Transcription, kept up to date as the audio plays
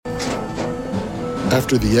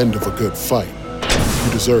After the end of a good fight,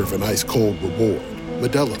 you deserve an ice-cold reward.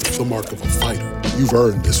 Modelo, the mark of a fighter. You've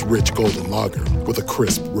earned this rich golden lager with a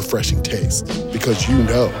crisp, refreshing taste. Because you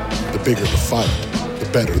know, the bigger the fight, the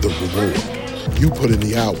better the reward. You put in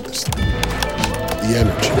the hours, the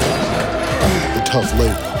energy, the tough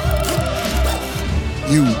labor.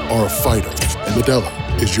 You are a fighter, and Modelo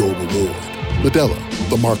is your reward. Modelo,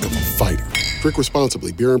 the mark of a fighter. Drink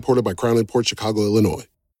responsibly. Beer imported by Crown Imports, Chicago, Illinois.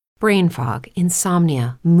 Brain fog,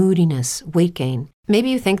 insomnia, moodiness, weight gain.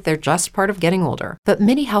 Maybe you think they're just part of getting older, but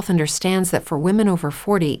MIDI Health understands that for women over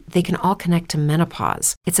 40, they can all connect to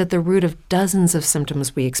menopause. It's at the root of dozens of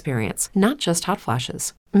symptoms we experience, not just hot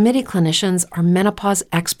flashes. MIDI clinicians are menopause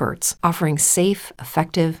experts, offering safe,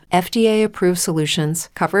 effective, FDA-approved solutions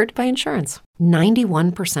covered by insurance.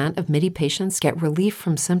 91% of MIDI patients get relief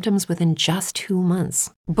from symptoms within just 2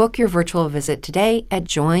 months. Book your virtual visit today at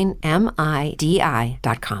joinmidi.com.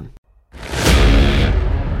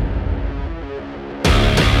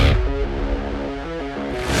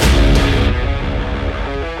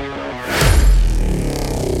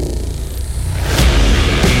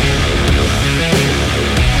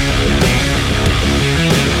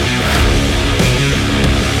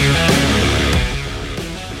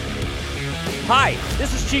 Hi,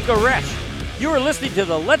 this is Chico Resch. You are listening to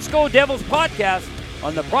the Let's Go Devils podcast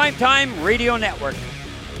on the Primetime Radio Network.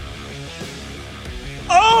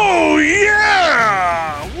 Oh,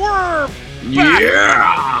 yeah! We're back!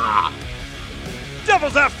 Yeah!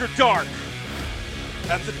 Devils After Dark.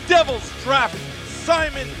 At the Devils draft,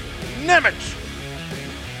 Simon Nemec.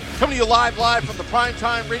 Coming to you live from the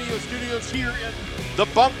Primetime Radio studios here in the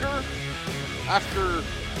bunker after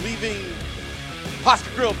leaving Pasta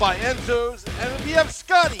Grill by Enzo's. And we have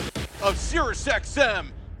Scotty of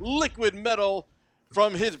SiriusXM Liquid Metal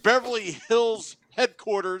from his Beverly Hills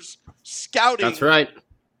headquarters, scouting. That's right.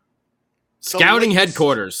 Scouting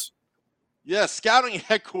headquarters. Yes, scouting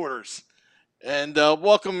headquarters. And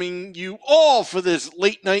welcoming you all for this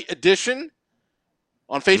late night edition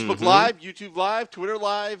on Facebook Live, YouTube Live, Twitter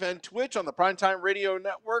Live, and Twitch on the Primetime Radio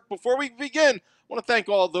Network. Before we begin, I want to thank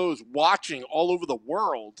all those watching all over the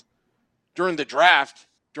world during the draft,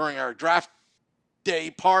 during our draft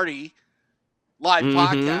day party live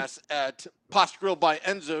podcast at Pasta Grill by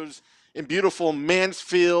Enzo's in beautiful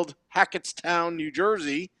Mansfield, Hackettstown, New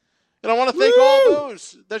Jersey. And I want to thank all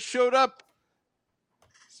those that showed up,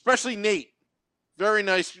 especially Nate. Very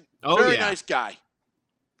nice. Nice guy.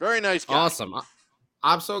 Very nice guy. Awesome.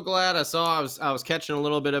 I'm so glad I was catching a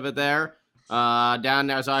little bit of it there. Down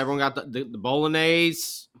there, so everyone got the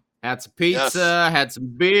bolognese, had some pizza, had some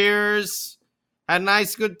beers, had a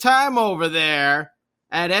nice good time over there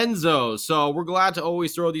at Enzo's. So we're glad to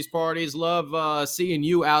always throw these parties. Love seeing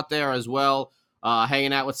you out there as well,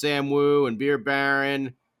 hanging out with Sam Wu and Beer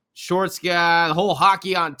Baron, Shorts Guy, the whole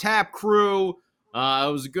Hockey on Tap crew.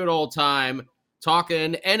 It was a good old time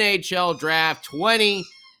talking NHL Draft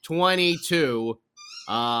 2022.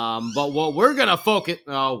 But what we're going to focus...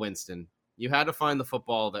 Oh, Winston, you had to find the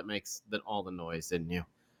football that makes all the noise, didn't you?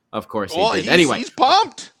 Of course he did. Anyway. He's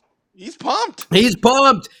pumped. He's pumped. He's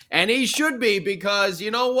pumped. And he should be, because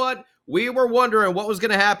you know what? We were wondering what was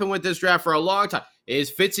going to happen with this draft for a long time.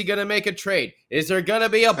 Is Fitzy going to make a trade? Is there going to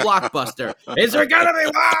be a blockbuster? Is there going to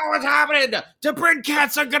be, wow, what's happening? The Bryn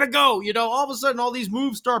Cats are going to go. You know, all of a sudden, all these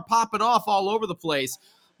moves start popping off all over the place.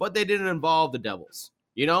 But they didn't involve the Devils.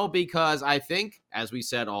 You know, because I think, as we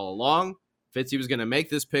said all along, Fitzy was going to make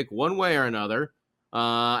this pick one way or another.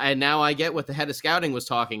 And now I get what the head of scouting was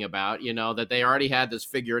talking about, you know, that they already had this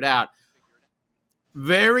figured out.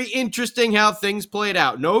 Very interesting how things played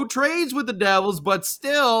out. No trades with the Devils, but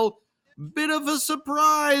still bit of a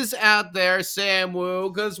surprise out there, Sam Wu,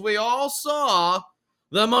 because we all saw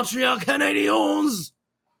the Montreal Canadiens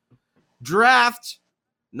draft.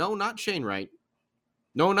 No, not Shane Wright.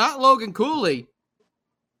 No, not Logan Cooley.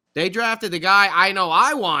 They drafted the guy I know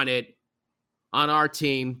I wanted on our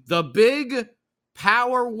team, the big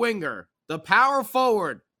power winger, the power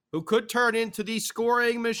forward who could turn into the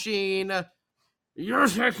scoring machine.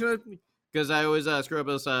 Because I always screw up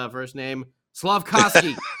his first name,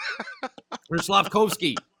 Slavkovsky or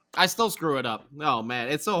Slavkovsky. I still screw it up. Oh man,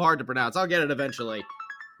 it's so hard to pronounce. I'll get it eventually.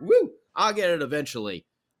 Woo! I'll get it eventually.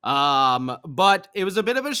 But it was a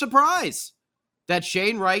bit of a surprise that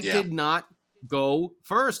Shane Wright did not go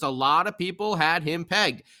first. A lot of people had him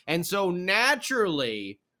pegged. And so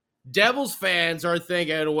naturally, Devils fans are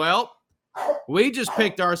thinking, well, we just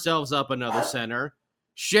picked ourselves up another center.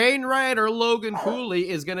 Shane Wright or Logan Cooley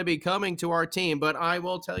is going to be coming to our team. But I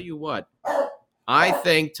will tell you what, I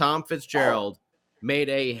think Tom Fitzgerald made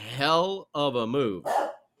a hell of a move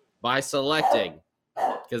by selecting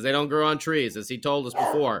because they don't grow on trees, as he told us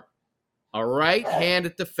before. A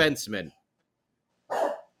right-handed defenseman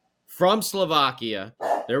from Slovakia.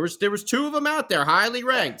 There was two of them out there, highly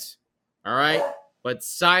ranked. All right, but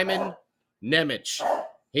Simon Nemec,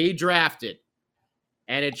 he drafted,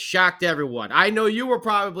 and it shocked everyone. I know you were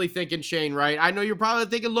probably thinking Shane Wright. I know you're probably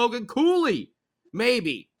thinking Logan Cooley,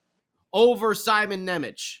 maybe, over Simon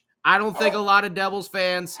Nemec. I don't think a lot of Devils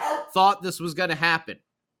fans thought this was going to happen,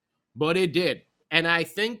 but it did. And I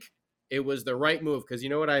think it was the right move, because you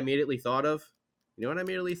know what I immediately thought of? You know what I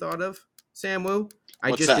immediately thought of, Sam Wu?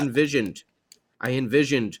 What's that? I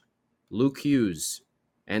envisioned Luke Hughes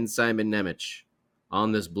and Simon Nemec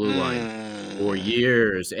on this blue line for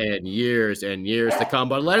years and years and years to come.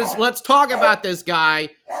 But let's talk about this guy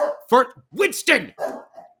for Winston.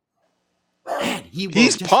 Man,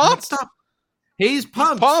 he's pumped. Stop. He's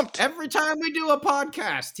pumped. Every time we do a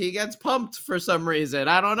podcast, he gets pumped for some reason.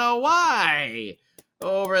 I don't know why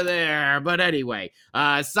over there. But anyway,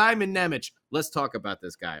 Simon Nemec, let's talk about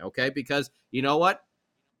this guy, okay? Because you know what?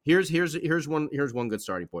 Here's one good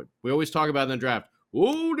starting point. We always talk about in the draft.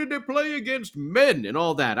 Oh, did they play against men and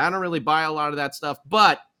all that? I don't really buy a lot of that stuff,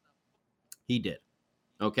 but he did.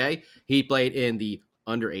 Okay? He played in the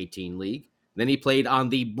under-18 league. Then he played on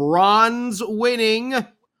the bronze-winning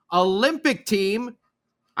Olympic team.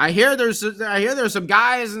 I hear there's some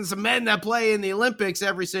guys and some men that play in the Olympics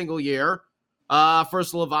every single year for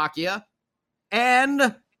Slovakia.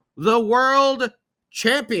 And the World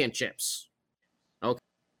Championships. Okay.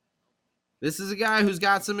 This is a guy who's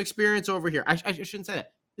got some experience over here. I shouldn't say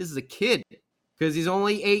that. This is a kid because he's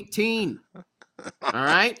only 18. All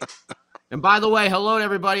right? And by the way, hello to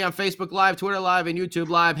everybody on Facebook Live, Twitter Live, and YouTube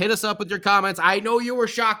Live. Hit us up with your comments. I know you were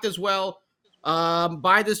shocked as well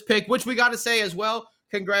by this pick, which we got to say as well.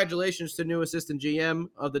 Congratulations to new assistant GM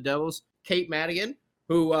of the Devils, Kate Madigan,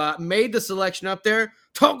 who made the selection up there.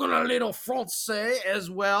 Talking a little Francais as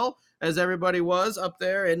well, as everybody was up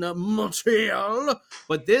there in Montreal.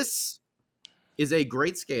 But this is a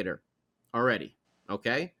great skater already,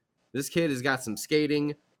 okay? This kid has got some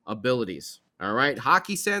skating abilities, all right?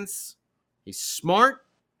 Hockey sense. He's smart.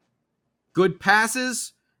 Good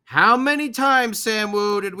passes. How many times, Sam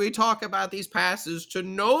Wu, did we talk about these passes to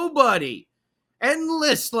nobody?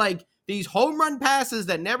 Endless, like these home run passes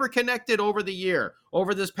that never connected over the year,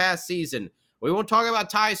 over this past season. We won't talk about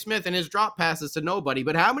Ty Smith and his drop passes to nobody,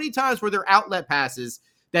 but how many times were there outlet passes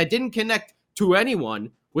that didn't connect to anyone,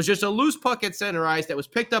 was just a loose puck at center ice that was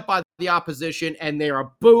picked up by the opposition, and they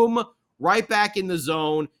are, boom, right back in the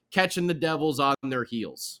zone, catching the Devils on their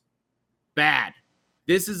heels. Bad.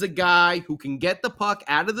 This is a guy who can get the puck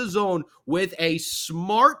out of the zone with a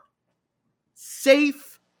smart,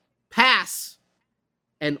 safe pass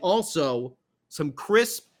and also some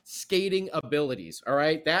crisp skating abilities. All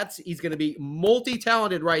right, he's going to be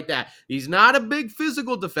multi-talented right there. He's not a big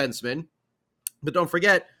physical defenseman, but don't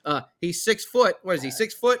forget, he's 6 foot. What is he?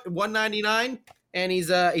 6 foot, 199, and he's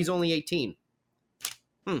only 18.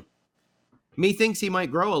 Me thinks he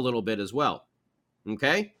might grow a little bit as well.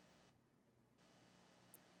 Okay.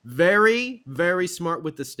 Very, very smart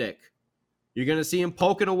with the stick. You're going to see him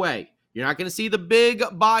poking away. You're not going to see the big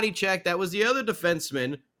body check. That was the other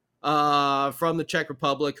defenseman from the Czech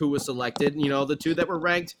Republic who was selected. You know, the two that were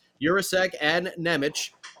ranked, Jurasek and Nemec,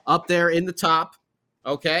 up there in the top.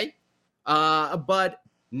 Okay? But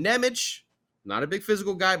Nemec, not a big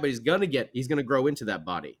physical guy, but he's going to grow into that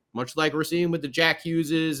body. Much like we're seeing with the Jack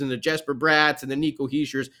Hugheses and the Jesper Bratts and the Nico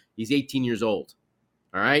Hischers. He's 18 years old.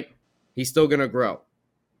 All right? He's still going to grow.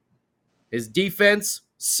 His defense,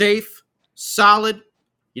 safe, solid.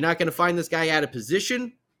 You're not going to find this guy out of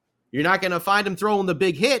position. You're not going to find him throwing the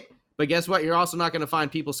big hit. But guess what? You're also not going to find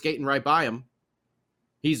people skating right by him.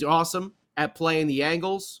 He's awesome at playing the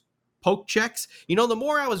angles, poke checks. You know, the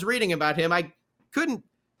more I was reading about him, I couldn't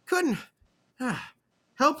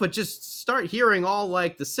help but just start hearing all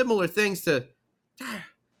like the similar things to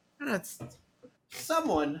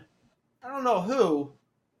someone. I don't know who.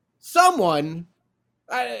 Someone.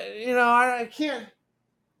 I can't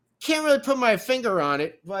really put my finger on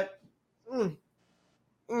it, but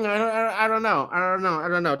I don't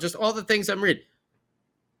know. Just all the things I'm reading.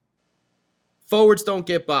 Forwards don't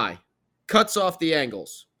get by. Cuts off the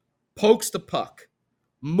angles. Pokes the puck.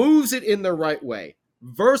 Moves it in the right way.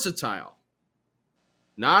 Versatile.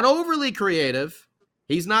 Not overly creative.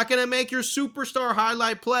 He's not going to make your superstar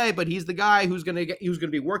highlight play, but he's the guy who's going to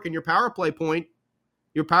be working your power play point,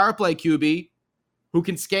 your power play QB, who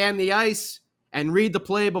can scan the ice and read the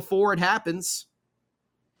play before it happens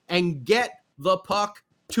and get the puck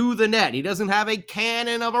to the net. He doesn't have a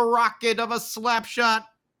cannon of a rocket of a slap shot,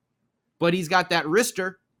 but he's got that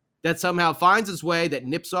wrister. that somehow finds its way, that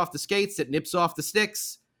nips off the skates, that nips off the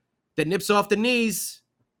sticks, that nips off the knees,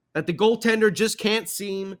 that the goaltender just can't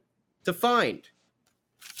seem to find.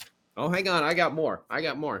 Oh, hang on. I got more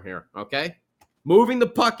here, okay? Moving the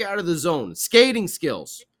puck out of the zone, skating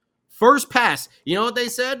skills, first pass. You know what they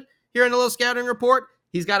said here in the little scouting report?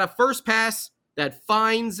 He's got a first pass that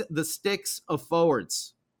finds the sticks of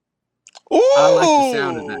forwards. Ooh! I like the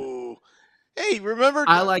sound of that. Hey, remember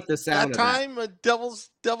I like the sound that of time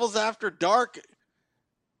Devils After Dark,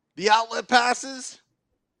 the outlet passes?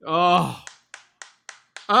 Oh.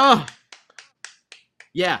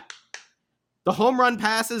 Yeah. The home run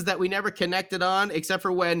passes that we never connected on, except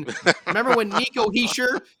for remember when Nico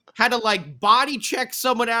Hischier had to like body check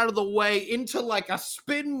someone out of the way into like a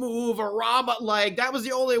spin move, that was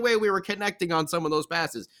the only way we were connecting on some of those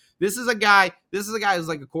passes. This is a guy who's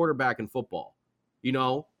like a quarterback in football, you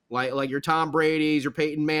know, like your Tom Brady's, your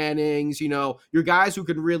Peyton Manning's, you know, your guys who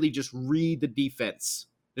can really just read the defense,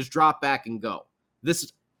 just drop back and go.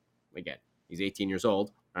 Again, he's 18 years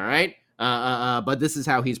old. All right. But this is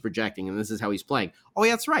how he's projecting, and this is how he's playing. Oh,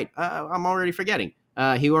 yeah, that's right. I'm already forgetting.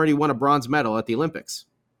 He already won a bronze medal at the Olympics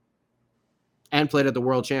and played at the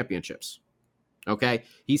World Championships. Okay?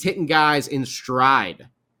 He's hitting guys in stride.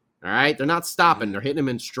 All right? They're not stopping. They're hitting them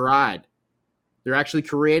in stride. They're actually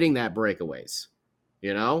creating that breakaways.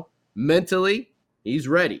 You know? Mentally, he's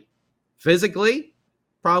ready. Physically,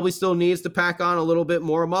 probably still needs to pack on a little bit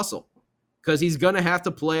more muscle, because he's going to have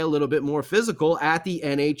to play a little bit more physical at the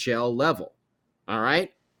NHL level. All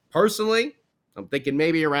right? Personally, I'm thinking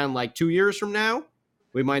maybe around like 2 years from now,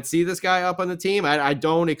 we might see this guy up on the team. I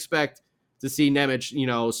don't expect to see Nemec, you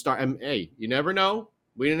know, start. Hey, you never know.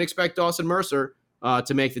 We didn't expect Dawson Mercer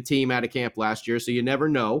to make the team out of camp last year, so you never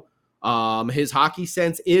know. His hockey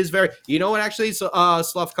sense is very. You know what actually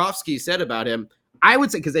Slavkovsky said about him? I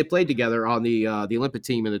would say, because they played together on the Olympic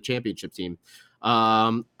team and the championship team.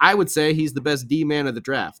 I would say he's the best D-man of the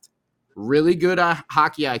draft. Really good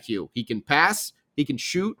hockey IQ. He can pass, he can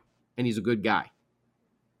shoot, and he's a good guy.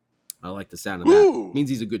 I like the sound of that. Means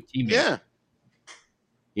he's a good teammate. Yeah.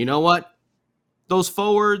 You know what? Those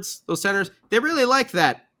forwards, those centers, they really like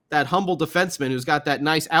that humble defenseman who's got that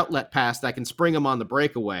nice outlet pass that can spring them on the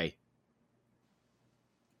breakaway.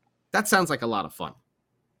 That sounds like a lot of fun.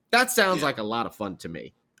 That sounds like a lot of fun to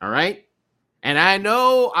me. All right? And I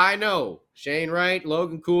know, Shane Wright,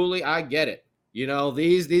 Logan Cooley, I get it. You know,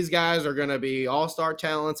 these guys are going to be all-star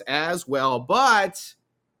talents as well, but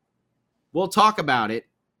we'll talk about it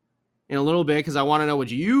in a little bit because I want to know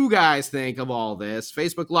what you guys think of all this.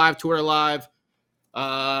 Facebook Live, Twitter Live,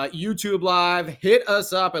 YouTube Live. Hit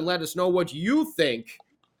us up and let us know what you think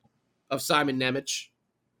of Simon Nemec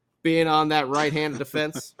being on that right-handed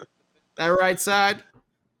defense, that right side,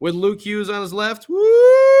 with Luke Hughes on his left.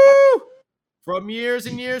 Woo! From years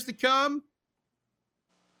and years to come.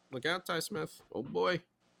 Look out, Ty Smith. Oh, boy.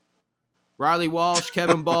 Riley Walsh,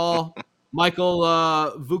 Kevin Ball, Michael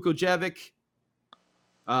Vukojevic,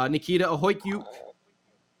 Nikita Ahoykyuk.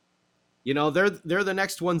 You know, they're the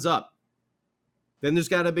next ones up. Then there's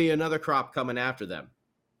got to be another crop coming after them.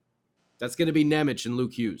 That's going to be Nemec and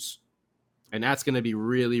Luke Hughes. And that's going to be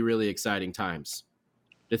really, really exciting times.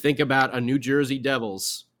 To think about a New Jersey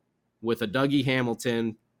Devils with a Dougie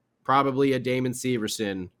Hamilton, probably a Damon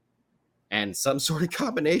Severson, and some sort of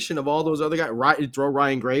combination of all those other guys. Throw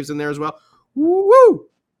Ryan Graves in there as well. Woo!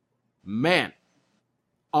 Man,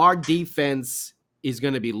 our defense is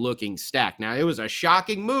going to be looking stacked. Now, it was a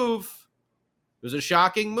shocking move.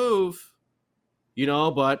 You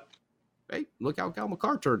know, but, hey, look how Cal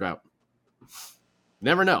McCarr turned out.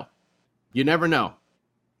 Never know. You never know.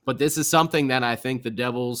 But this is something that I think the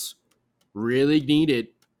Devils really needed.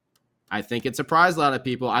 I think it surprised a lot of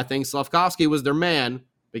people. I think Slavkovsky was their man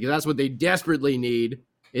because that's what they desperately need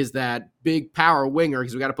is that big power winger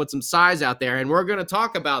because we got to put some size out there. And we're going to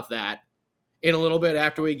talk about that in a little bit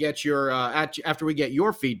after we get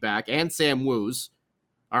your feedback and Sam Wu's.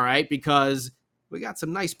 All right, because we got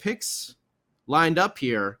some nice picks lined up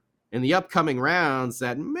here in the upcoming rounds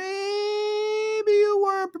that maybe you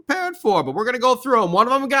weren't prepared for, but we're going to go through them. One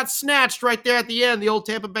of them got snatched right there at the end, the old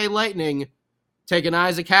Tampa Bay Lightning taking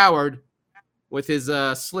Isaac Howard with his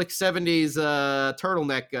slick 70s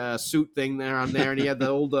turtleneck suit thing there on there, and he had the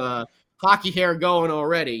old hockey hair going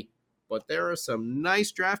already. But there are some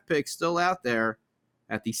nice draft picks still out there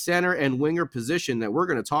at the center and winger position that we're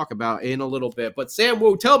going to talk about in a little bit. But Sam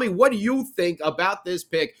Wu, tell me, what do you think about this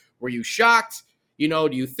pick? Were you shocked? You know,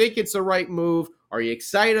 do you think it's the right move? Are you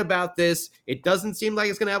excited about this? It doesn't seem like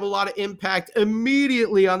it's going to have a lot of impact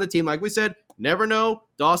immediately on the team. Like we said, never know.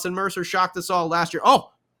 Dawson Mercer shocked us all last year.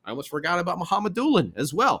 Oh, I almost forgot about Muhammad Doolin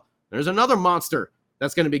as well. There's another monster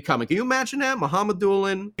that's going to be coming. Can you imagine that?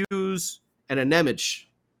 Muhammadulin, Hughes, and a Nemec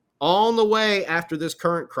all on the way after this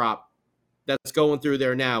current crop that's going through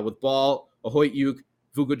there now with Ball, Ahoyt-Uk,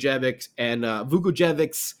 Vukojevic, and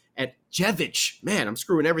Jevic. Man, I'm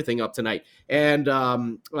screwing everything up tonight. And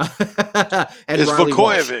and it's Riley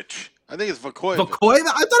Vukojevic. I think it's Vukojevic.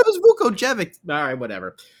 I thought it was Vukojevic. All right,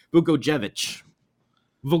 whatever. Vukojevic.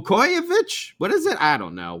 Vukojevic? What is it? I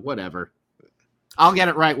don't know. Whatever. I'll get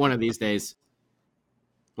it right one of these days.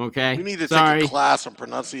 Okay. We need to take a class on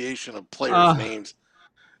pronunciation of players' names.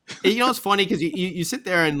 You know, it's funny because you sit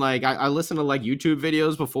there and like I listen to like YouTube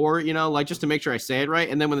videos before, you know, like just to make sure I say it right.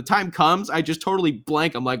 And then when the time comes, I just totally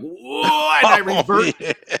blank. I'm like, whoa, and I revert.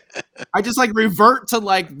 Yeah. I just like revert to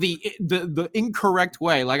like the incorrect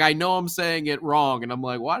way. Like I know I'm saying it wrong, and I'm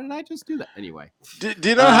like, why did I just do that anyway? Do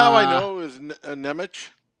you know how I know it was Nemec?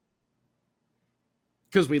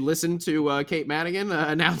 Because we listened to Kate Madigan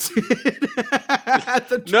announce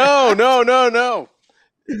it. No.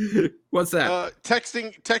 What's that?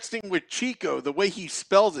 Texting with Chico, the way he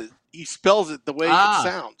spells it the way it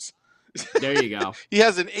sounds. There you go. He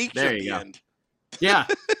has an H at the end. Yeah,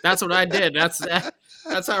 that's what I did. That's how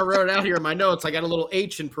I wrote it out here in my notes. I got a little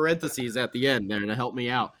H in parentheses at the end there to help me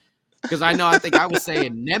out. Because I think I was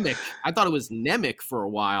saying Nemec. I thought it was Nemec for a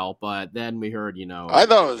while, but then we heard, you know. I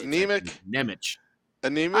thought it was Nemec. Nemec.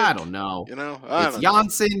 Anemic? I don't know. You know, it's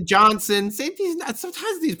Janssen, Johnson.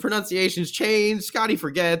 Sometimes these pronunciations change. Scotty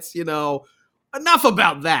forgets. You know, enough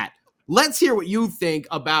about that. Let's hear what you think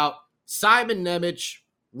about Simon Nemec,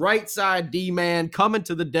 right side D-man, coming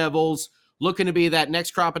to the Devils, looking to be that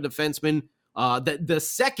next crop of defensemen, the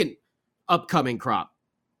second upcoming crop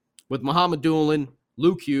with Muhammadulin,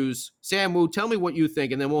 Luke Hughes, Sam Wu. Tell me what you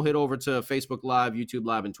think, and then we'll hit over to Facebook Live, YouTube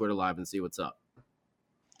Live, and Twitter Live and see what's up.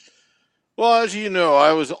 Well, as you know,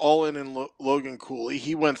 I was all in Logan Cooley.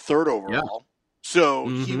 He went third overall. Yeah. So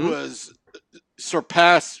he was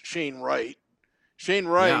surpassed Shane Wright. Shane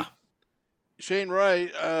Wright,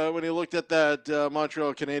 when he looked at that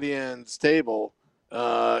Montreal Canadiens table,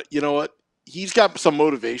 you know what? He's got some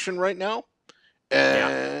motivation right now.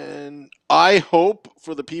 And I hope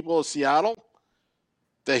for the people of Seattle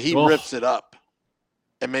that he rips it up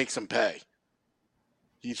and makes them pay.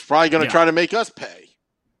 He's probably going to try to make us pay.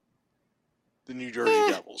 The New Jersey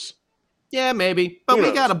Devils. Yeah, maybe. But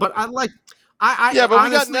we got to, but I honestly, we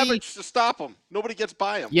got Nemec to stop him. Nobody gets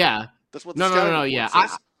by him. Yeah. That's what the yeah.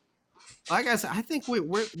 Like I said, I think we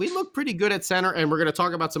look pretty good at center, and we're going to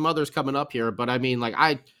talk about some others coming up here. But I mean, like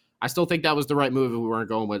I still think that was the right move if we weren't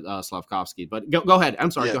going with Slavkovsky. But go ahead.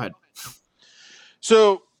 I'm sorry. Go ahead.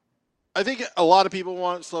 So I think a lot of people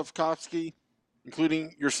want Slavkovsky,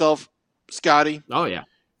 including yourself, Scotty. Oh, yeah.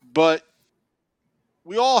 But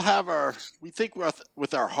we all have we think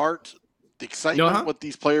with our heart, the excitement, what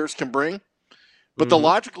these players can bring. But the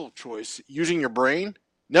logical choice, using your brain,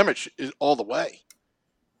 Nemec is all the way.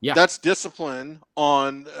 Yeah. That's discipline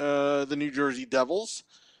on the New Jersey Devils.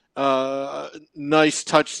 Nice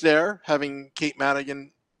touch there, having Kate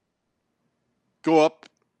Madigan go up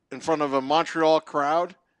in front of a Montreal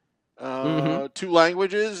crowd, 2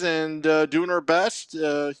 languages, and doing her best,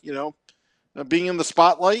 being in the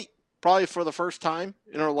spotlight. Probably for the first time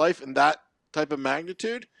in her life in that type of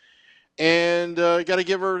magnitude. And got to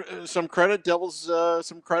give her some credit, Devils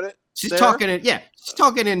some credit. She's talking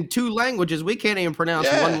in 2 languages. We can't even pronounce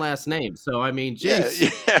one last name. So, I mean, geez.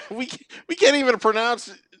 Yeah. We can't even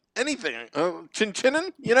pronounce anything.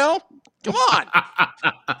 Chin-chinin, you know? Come on.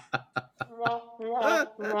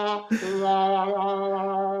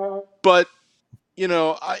 But, you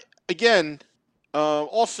know,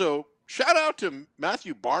 also, shout out to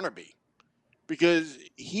Matthew Barnaby because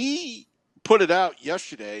he put it out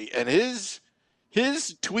yesterday, and his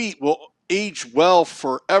tweet will age well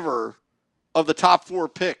forever of the top 4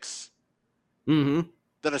 picks that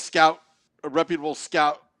a reputable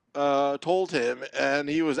scout, told him, and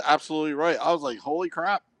he was absolutely right. I was like, holy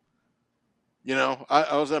crap. You know,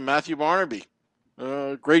 I was at Matthew Barnaby.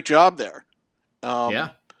 Great job there.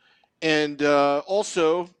 And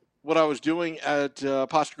also, what I was doing at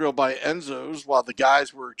Pasta Grill by Enzo's while the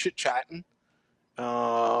guys were chit-chatting,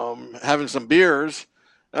 having some beers,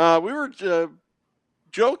 we were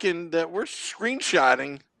joking that we're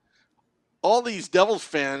screenshotting all these Devils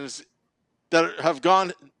fans that have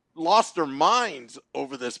lost their minds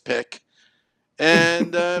over this pick.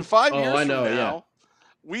 And 5 years from now,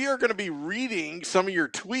 we are going to be reading some of your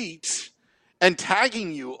tweets and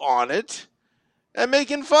tagging you on it and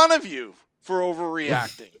making fun of you for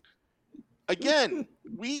overreacting. Again,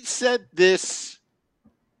 we said this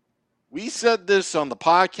on the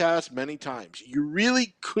podcast many times. You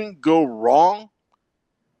really couldn't go wrong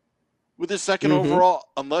with the second overall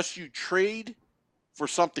unless you trade for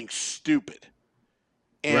something stupid.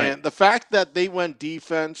 And the fact that they went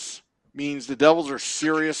defense means the Devils are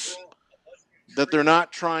serious, that they're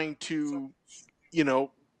not trying to, I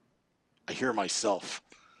hear myself.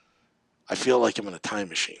 I feel like I'm in a time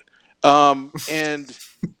machine. And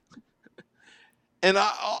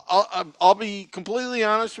I'll be completely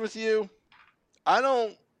honest with you.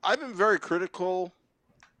 I've been very critical.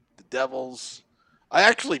 The Devils. I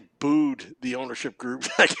actually booed the ownership group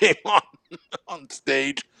that came on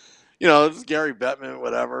stage. It's Gary Bettman,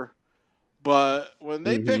 whatever. But when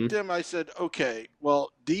they picked him, I said, okay,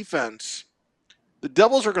 well, defense. The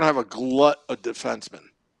Devils are going to have a glut of defensemen.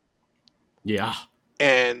 Yeah.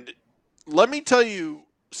 And let me tell you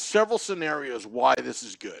several scenarios why this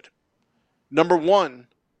is good. Number one,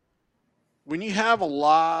 when you have a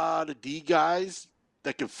lot of D guys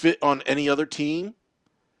that can fit on any other team,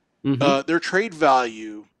 their trade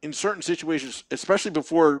value in certain situations, especially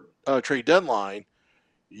before trade deadline,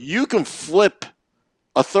 you can flip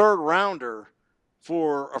a third rounder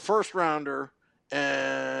for a first rounder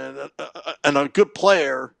and a good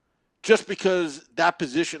player just because that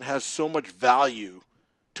position has so much value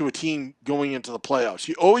to a team going into the playoffs.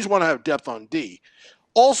 You always want to have depth on D.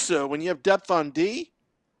 Also, when you have depth on D,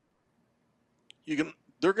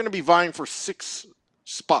 they're going to be vying for 6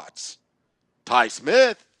 spots. Ty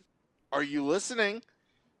Smith, are you listening?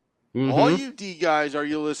 All you D guys, are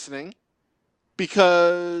you listening?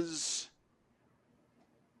 Because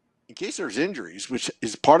in case there's injuries, which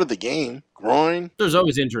is part of the game, groin. There's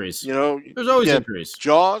always injuries. There's always injuries.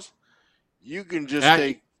 Jaws, you can just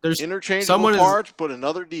take interchangeable parts, put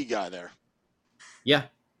another D guy there. Yeah.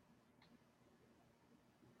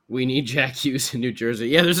 We need Jack Hughes in New Jersey.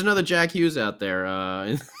 Yeah, there's another Jack Hughes out there.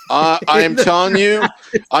 I am telling you,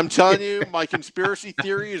 my conspiracy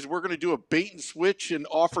theory is we're going to do a bait and switch and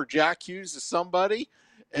offer Jack Hughes to somebody,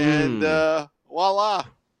 and voila.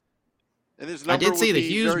 And his number I did see the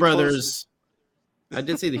Hughes brothers. Close. I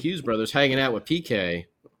did see the Hughes brothers hanging out with PK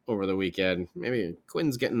over the weekend. Maybe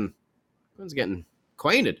Quinn's getting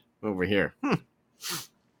acquainted over here.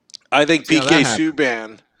 I think PK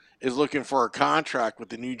Subban is looking for a contract with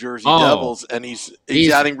the New Jersey Devils, and he's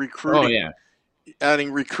adding recruiting. Oh yeah,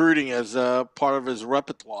 adding recruiting as a part of his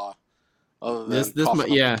repertoire. Other than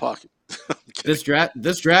the puck. This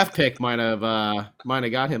draft pick might have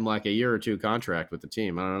got him like a year or two contract with the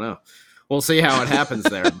team. I don't know. We'll see how it happens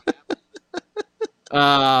there.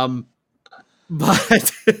 But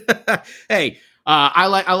hey, I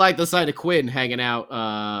like the sight of Quinn hanging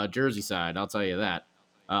out Jersey side. I'll tell you that.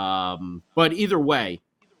 But either way,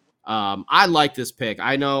 I like this pick.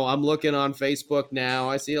 I know I'm looking on Facebook now.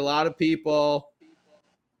 I see a lot of people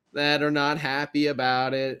that are not happy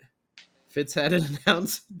about it. Fitz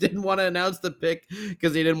didn't want to announce the pick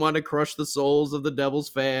because he didn't want to crush the souls of the Devils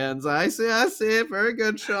fans. I see it. Very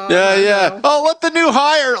good, Sean. Yeah. Oh, let the new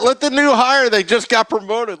hire. They just got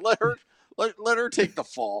promoted. Let her take the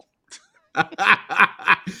fall.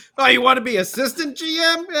 Oh, you want to be assistant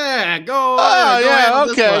GM? Yeah, go.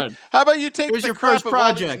 Okay. How about you take Here's the your crap first of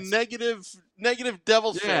project. All these negative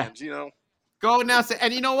Devils fans, Go now,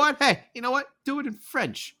 and you know what? Hey, you know what? Do it in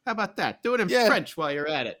French. How about that? Do it in French while you're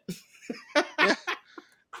at it.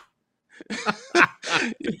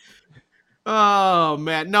 Oh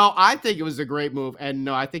man, no, I think it was a great move, and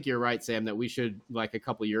no, I think you're right, Sam. That we should, like, a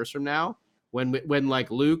couple years from now, when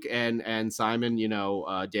like Luke and Simon,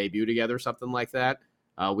 debut together, something like that,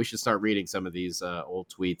 we should start reading some of these old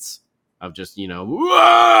tweets of just Oh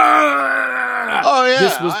yeah,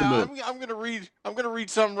 this was the move. I'm gonna read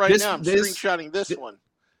something right now. I'm screenshotting this one.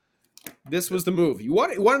 This was the move. You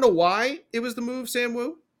want to know why it was the move, Sam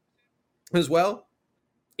Wu? As well,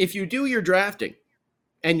 if you do your drafting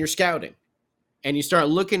and your scouting and you start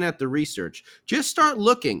looking at the research, just start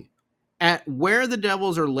looking at where the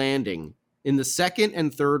Devils are landing in the second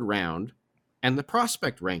and third round and the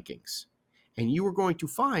prospect rankings. And you are going to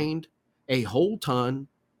find a whole ton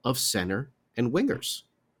of center and wingers.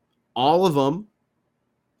 All of them,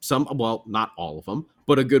 not all of them,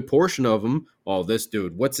 but a good portion of them. Oh, this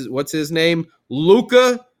dude, what's his name?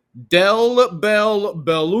 Luca Del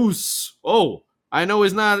Bellus. Oh, I know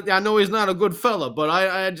he's not a good fella, but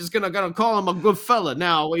I just gonna call him a good fella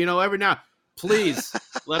now. Every now. Please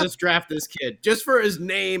let us draft this kid just for his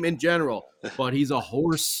name in general. But he's a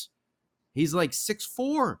horse. He's like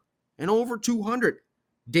 6'4" and over 200.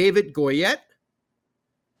 David Goyette,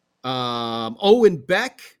 Owen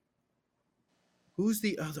Beck. Who's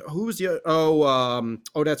the other? Oh,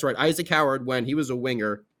 that's right. Isaac Howard when he was a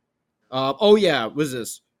winger. Was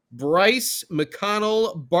this Bryce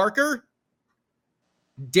McConnell Barker,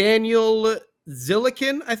 Daniel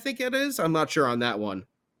Zillikin, I think it is. I'm not sure on that one.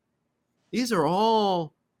 These are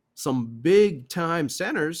all some big time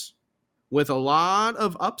centers with a lot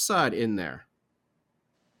of upside in there.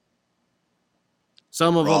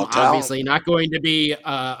 Some of them obviously not going to be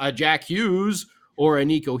a Jack Hughes or a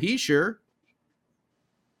Nico Hischier,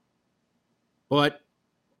 but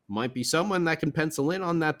might be someone that can pencil in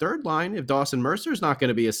on that third line if Dawson Mercer's not going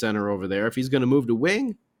to be a center over there. If he's going to move to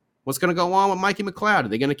wing, what's going to go on with Mikey McLeod? Are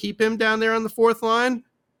they going to keep him down there on the fourth line?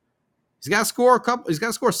 He's got to score a couple. He's got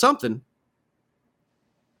to score something.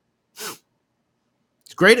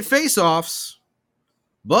 He's great at faceoffs,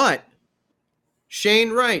 but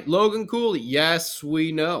Shane Wright, Logan Cooley, yes,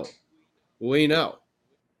 we know. We know.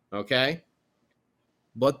 Okay?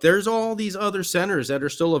 But there's all these other centers that are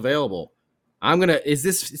still available. I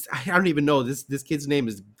don't even know. This kid's name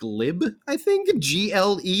is Gleb, I think.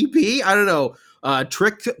 Gleb. I don't know.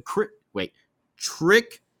 Trick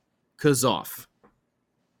Kazov.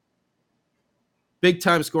 Big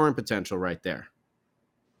time scoring potential right there.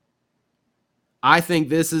 I think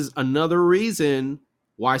this is another reason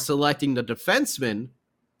why selecting the defenseman,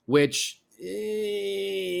 which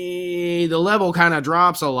the level kind of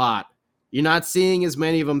drops a lot. You're not seeing as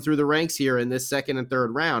many of them through the ranks here in this second and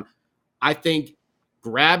third round. I think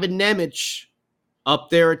grabbing Nemec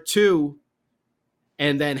up there at 2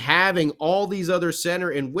 and then having all these other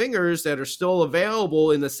center and wingers that are still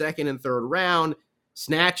available in the second and third round,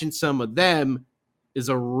 snatching some of them is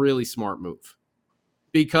a really smart move.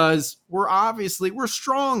 Because we're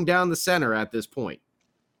strong down the center at this point.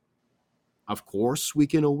 Of course, we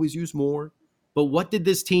can always use more. But what did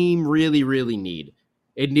this team really, really need?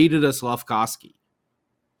 It needed a Slavkovsky.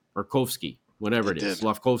 Or Kovsky, whatever it is.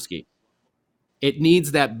 Slavkovsky. It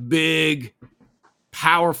needs that big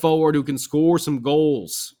power forward who can score some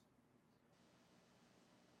goals.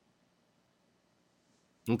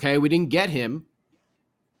 Okay, we didn't get him.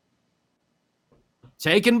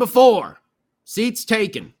 Taken before. Seats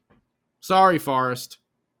taken. Sorry, Forrest.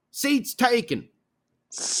 Seats taken.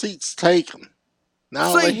 Seats taken.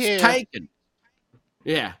 Now Seats here. taken.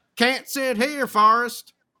 Yeah. Can't sit here,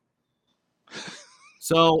 Forrest.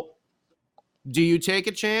 So, do you take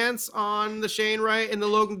a chance on the Shane Wright and the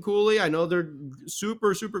Logan Cooley? I know they're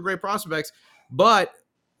super, super great prospects, but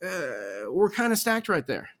we're kind of stacked right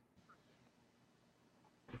there.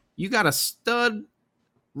 You got a stud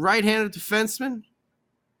right-handed defenseman,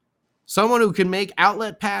 someone who can make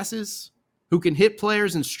outlet passes, who can hit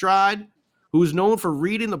players in stride, who's known for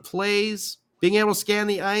reading the plays, being able to scan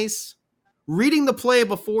the ice, reading the play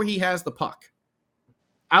before he has the puck.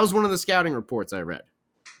 That was one of the scouting reports I read.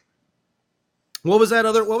 What was that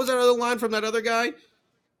other line from that other guy?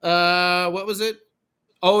 What was it?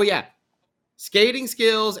 Oh, yeah. Skating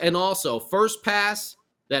skills and also first pass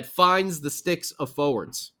that finds the sticks of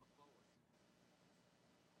forwards.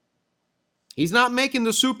 He's not making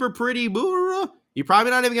the super pretty boo. You're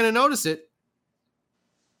probably not even going to notice it.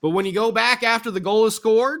 But when you go back after the goal is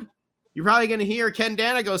scored, you're probably going to hear Ken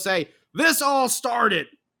Danigo say, "This all started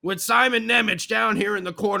with Simon Nemec down here in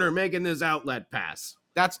the corner making this outlet pass."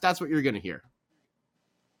 That's what you're going to hear.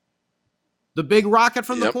 The big rocket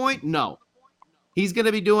from the point? No. He's going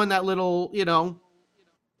to be doing that little,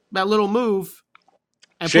 that little move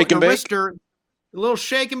and shake putting and a bake. wrister, a little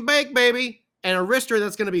shake and bake, baby, and a wrister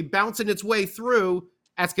that's going to be bouncing its way through.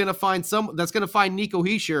 That's going to find Nico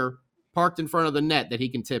Hischier parked in front of the net that he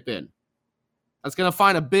can tip in. That's going to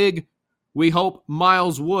find a big, we hope,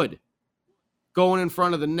 Miles Wood going in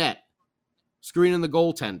front of the net, screening the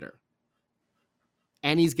goaltender.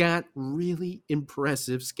 And he's got really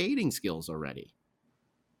impressive skating skills already.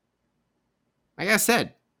 Like I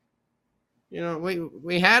said,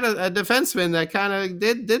 we had a defenseman that kind of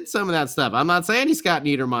did some of that stuff. I'm not saying he's Scott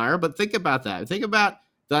Niedermayer, but think about that. Think about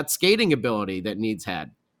that skating ability that Needs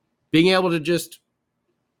had. Being able to just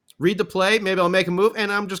read the play, maybe I'll make a move,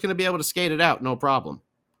 and I'm just going to be able to skate it out, no problem.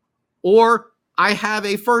 Or I have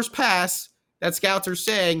a first pass that scouts are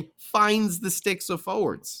saying finds the sticks of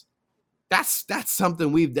forwards. That's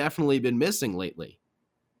something we've definitely been missing lately.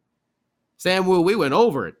 Sam Wu, we went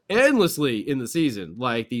over it endlessly in the season.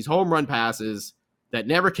 Like these home run passes that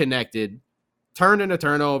never connected, turned into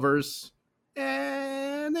turnovers,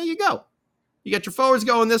 and there you go. You got your forwards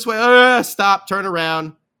going this way. Stop, turn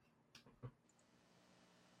around.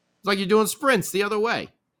 It's like you're doing sprints the other way.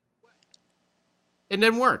 It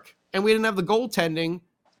didn't work. And we didn't have the goaltending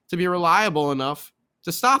to be reliable enough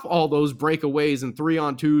to stop all those breakaways and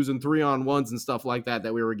 3-on-2s and 3-on-1s and stuff like that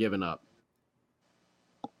we were giving up.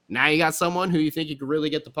 Now you got someone who you think you could really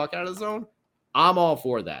get the puck out of the zone? I'm all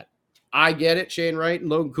for that. I get it. Shane Wright and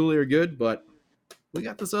Logan Cooley are good, but we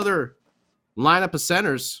got this other lineup of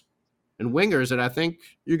centers and wingers that I think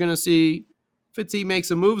you're going to see Fitzy make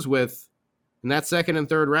some moves with in that second and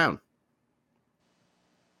third round.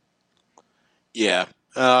 Yeah.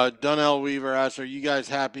 Donnell Weaver asks, are you guys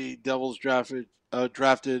happy Devils drafted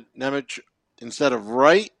Nemec instead of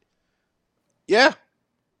Wright? Yeah.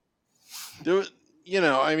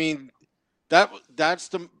 I mean, that's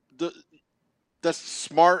the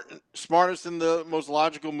smartest and the most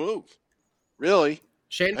logical move. Really.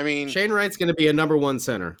 Shane Wright's going to be a number one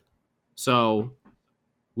center. So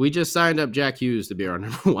we just signed up Jack Hughes to be our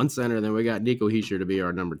number one center, and then we got Nico Hischier to be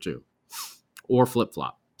our number two, or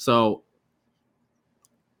flip-flop. So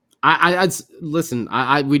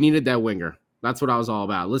we needed that winger. That's what I was all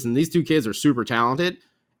about. Listen, these two kids are super talented,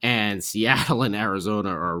 and Seattle and Arizona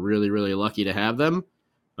are really, really lucky to have them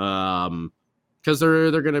because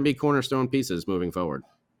they're going to be cornerstone pieces moving forward.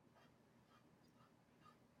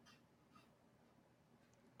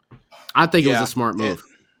 I think it was a smart move.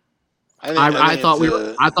 I thought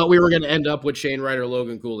we were going to end up with Shane Wright or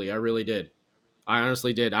Logan Cooley. I really did. I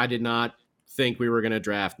honestly did. I did not think we were going to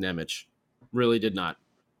draft Nemec. Really did not.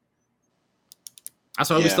 That's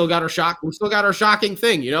why we still got our shocking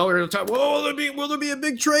thing. We're going to talk. Will there be a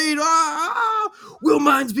big trade? Will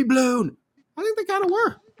minds be blown? I think they kind of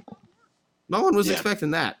were. No one was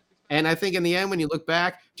expecting that. And I think in the end, when you look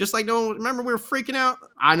back, just like no one, remember we were freaking out.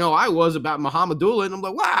 I know I was about Muhammadullah, and I'm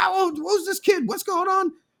like, wow, who's this kid? What's going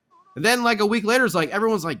on? And then like a week later, it's like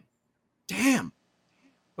everyone's like, damn.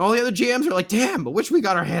 All the other GMs are like, damn, but wish we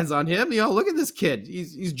got our hands on him. Look at this kid.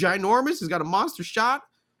 He's ginormous. He's got a monster shot.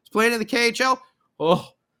 He's playing in the KHL. Oh,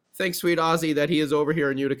 thanks, sweet Ozzy, that he is over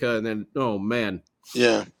here in Utica. And then, oh man,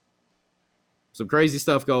 some crazy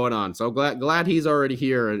stuff going on. So glad he's already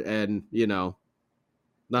here, and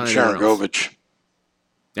not Sharangovich.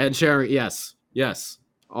 And Sharon, yes,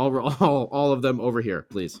 all of them over here,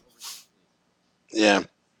 please. Yeah.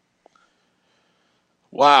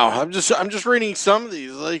 Wow, I'm just reading some of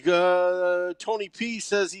these. Like Tony P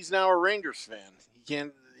says he's now a Rangers fan. He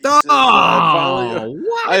can't.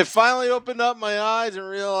 I finally opened up my eyes and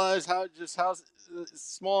realized how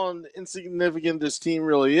small and insignificant this team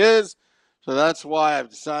really is. So that's why I've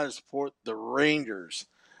decided to support the Rangers.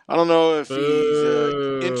 I don't know if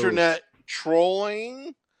he's internet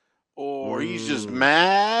trolling or he's just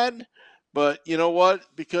mad. But you know what?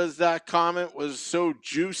 Because that comment was so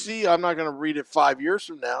juicy, I'm not going to read it 5 years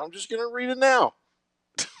from now. I'm just going to read it now.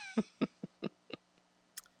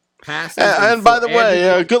 And by the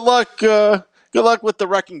way, good luck with the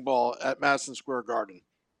wrecking ball at Madison Square Garden,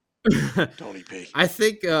 Tony P. I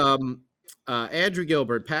think Andrew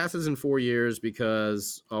Gilbert passes in 4 years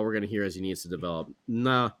because all we're going to hear is he needs to develop.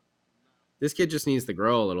 Nah, this kid just needs to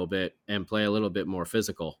grow a little bit and play a little bit more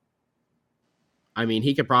physical. I mean,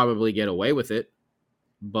 he could probably get away with it,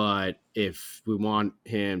 but if we want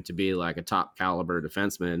him to be like a top caliber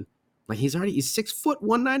defenseman, like he's 6 foot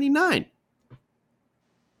 199.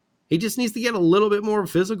 He just needs to get a little bit more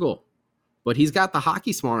physical, but he's got the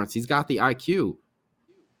hockey smarts. He's got the IQ.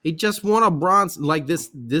 He just won a bronze. Like this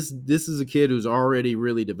is a kid who's already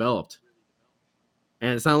really developed.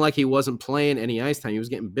 And it's not like he wasn't playing any ice time. He was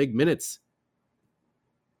getting big minutes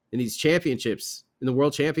in these championships, in the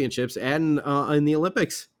World Championships, and in the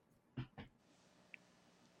Olympics.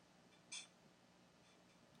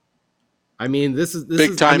 I mean, this is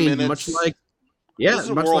big time minutes. Much like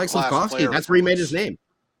Slavkovsky. That's where he made his name.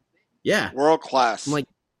 Yeah, world class. I'm like,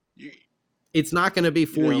 it's not going to be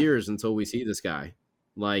 4 years until we see this guy.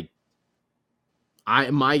 Like,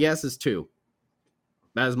 my guess is 2.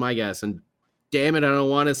 That is my guess. And damn it, I don't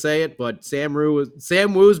want to say it, but Sam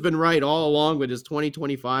Wu's been right all along with his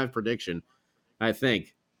 2025 prediction, I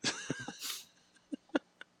think.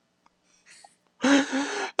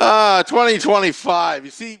 2025.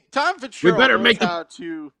 You see, Tom Fitzgerald we better knows make the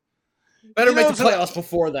playoffs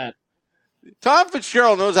before that. Tom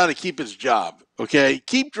Fitzgerald knows how to keep his job, okay?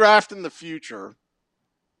 Keep drafting the future.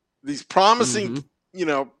 These promising,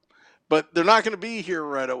 but they're not going to be here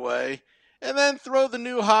right away. And then throw the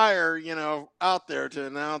new hire, out there to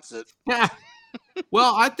announce it. Yeah.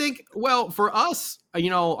 Well, for us,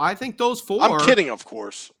 I think those 4. I'm kidding, of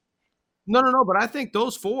course. No, but I think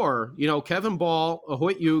those 4, Kevin Ball,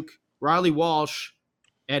 Ahoyt Uk, Riley Walsh,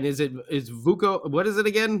 and is Vuko, what is it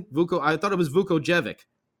again? I thought it was Vukojevic.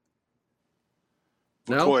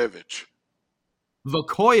 Vukojevic.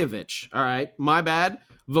 Vukojevic. All right, my bad.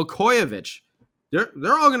 Vukojevic.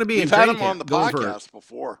 They're all going to be. We've had him on the podcast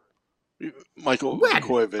before. Michael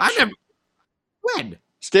Vukojevic. When?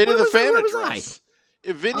 State of the Fan address.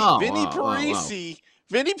 Vinny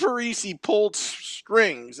Parisi pulled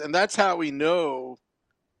strings, and that's how we know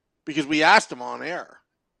because we asked him on air.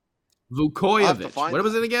 Vukojevic. What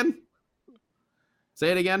was it again? Say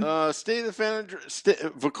it again. State of the fan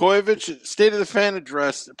Vukovic, State of the Fan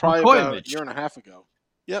address probably about a year and a half ago.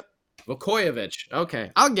 Yep. Vukovic. Okay,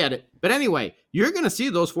 I'll get it. But anyway, you're going to see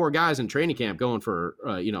those 4 guys in training camp going for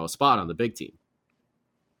a spot on the big team.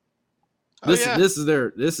 This is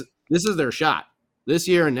their shot this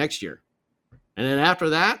year and next year. And then after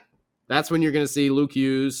that, that's when you're going to see Luke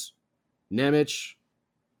Hughes, Nemec,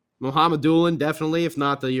 Mohamed Doolin, definitely, if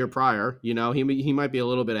not the year prior. He might be a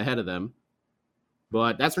little bit ahead of them.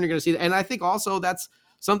 But that's when you're going to see that. And I think also that's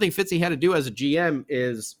something Fitzy had to do as a GM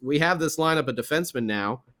is we have this lineup of defensemen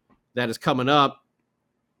now that is coming up.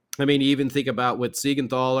 I mean, you even think about with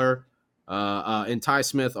Siegenthaler and Ty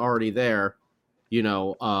Smith already there, you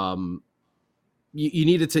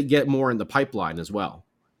needed to get more in the pipeline as well.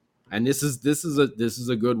 And this is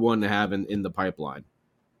a good one to have in the pipeline.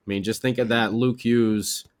 I mean, just think of that Luke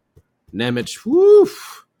Hughes, Nemec,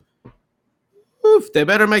 woof. They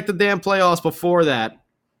better make the damn playoffs before that.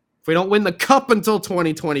 If we don't win the cup until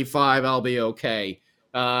 2025, I'll be okay.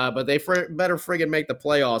 But they better friggin' make the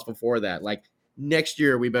playoffs before that. Like next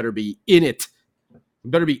year, we better be in it. We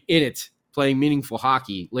better be in it, playing meaningful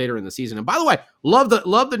hockey later in the season. And by the way, love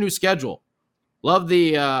the new schedule. Love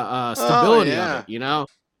the stability of it.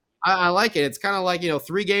 I like it. It's kind of like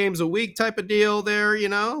 3 games a week type of deal there.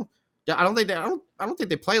 I don't think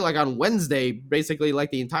they play like on Wednesday, basically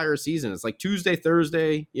like the entire season. It's like Tuesday,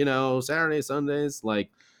 Thursday, Saturday, Sundays. Like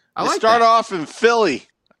I like start that. off in Philly,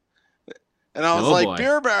 and I was like, boy.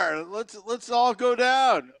 Beer Baron, let's all go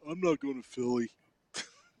down. I'm not going to Philly.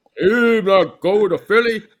 I'm not going to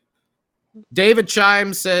Philly. David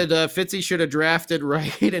Chimes said Fitzy should have drafted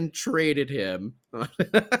right and traded him.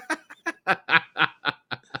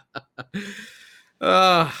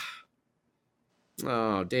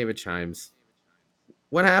 Oh, David Chimes.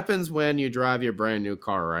 What happens when you drive your brand new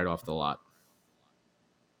car right off the lot?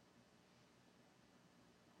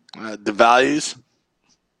 The values.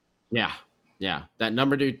 Yeah. That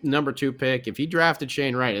number two pick. If he drafted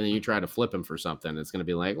Shane Wright and then you try to flip him for something, it's going to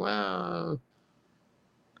be like, well,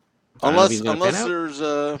 unless there's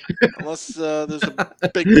a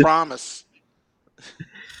big promise.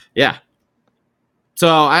 Yeah. So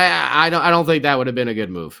I don't think that would have been a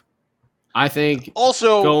good move. I think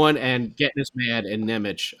also going and getting this man and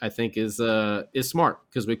Nemec, I think is smart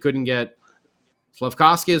because we couldn't get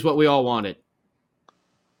Slafkovsky is what we all wanted.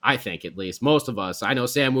 I think at least most of us. I know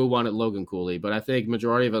Sam Wu wanted Logan Cooley, but I think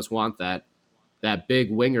majority of us want that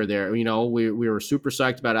big winger there. We were super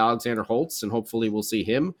psyched about Alexander Holtz, and hopefully we'll see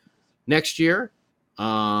him next year.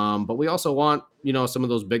 But we also want some of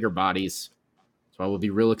those bigger bodies. So I will be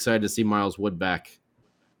real excited to see Miles Wood back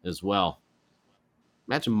as well.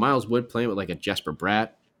 Imagine Miles Wood playing with like a Jesper Bratt,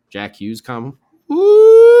 Jack Hughes combo.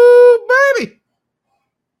 Ooh, baby.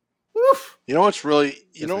 Woof. What's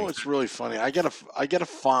really funny? I gotta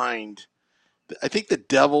find. I think the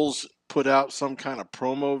Devils put out some kind of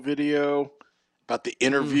promo video about the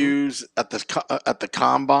interviews at the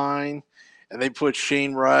combine, and they put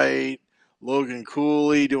Shane Wright, Logan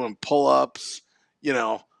Cooley doing pull-ups.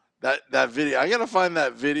 That video. I gotta find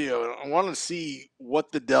that video. I want to see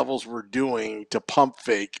what the Devils were doing to pump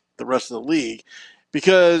fake the rest of the league,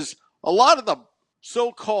 because a lot of the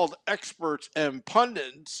so-called experts and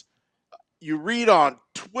pundits you read on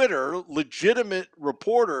Twitter, legitimate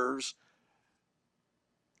reporters,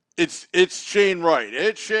 it's Shane Wright.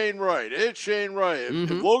 It's Shane Wright. It's Shane Wright.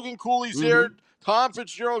 If Logan Cooley's there, Tom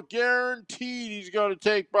Fitzgerald guaranteed he's going to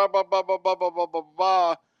take blah, blah, blah, blah, blah, blah, blah, blah,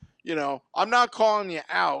 blah. I'm not calling you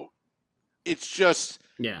out. It's just,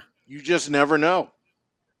 you just never know.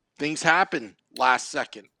 Things happen last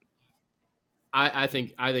second. I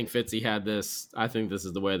think Fitzy had this. I think this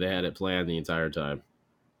is the way they had it planned the entire time.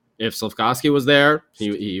 If Slafkovsky was there,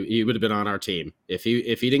 he would have been on our team. If he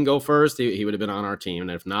didn't go first, he would have been on our team.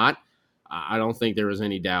 And if not, I don't think there was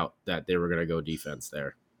any doubt that they were going to go defense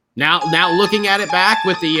there. Now looking at it back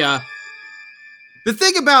with the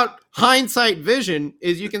thing about hindsight vision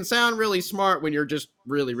is you can sound really smart when you're just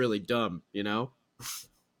really, really dumb, Go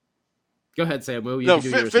ahead,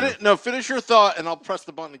 Samu. Finish your thought, and I'll press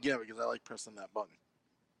the button again because I like pressing that button.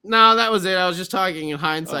 No, that was it. I was just talking in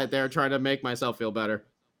hindsight there, trying to make myself feel better.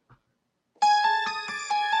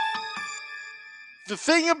 The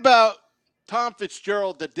thing about Tom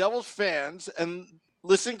Fitzgerald that Devils fans, and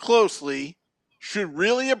listen closely, should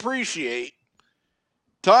really appreciate,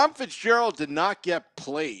 Tom Fitzgerald did not get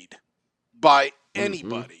played by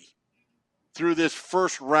anybody through this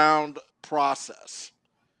first round process.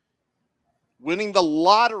 Winning the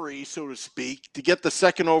lottery, so to speak, to get the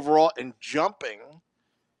second overall and jumping,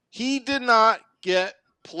 he did not get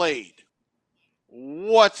played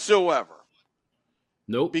whatsoever.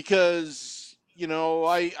 Nope. Because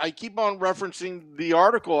I keep on referencing the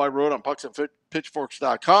article I wrote on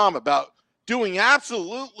pucksandpitchforks.com about doing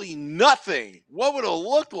absolutely nothing. What would it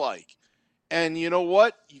look like? And you know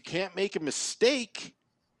what? You can't make a mistake,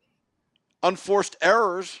 unforced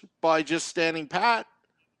errors, by just standing pat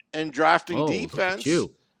and drafting defense. Look at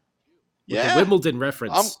you. Yeah. With the Wimbledon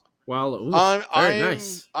reference. Very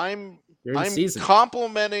nice. I'm season.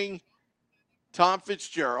 complimenting Tom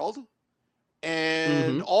Fitzgerald.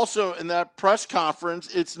 And also in that press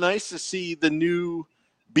conference, it's nice to see the new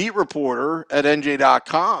beat reporter at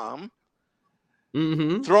NJ.com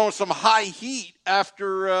throwing some high heat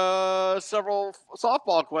after several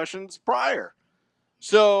softball questions prior.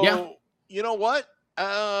 So, you know what?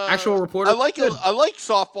 Actual reporter. I like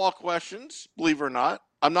softball questions, believe it or not.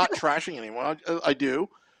 I'm not trashing anyone. I do.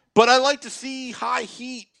 But I like to see high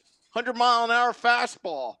heat, 100-mile-an-hour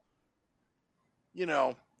fastball.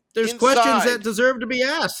 There's inside. questions that deserve to be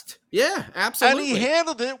asked. Yeah, absolutely. And he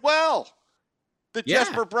handled it well. The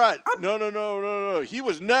Jesper Brett. No. He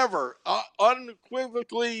was never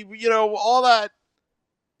unequivocally, all that.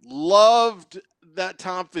 Loved that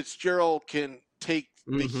Tom Fitzgerald can take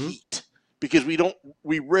the heat, because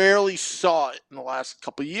we rarely saw it in the last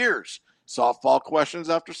couple of years. Softball questions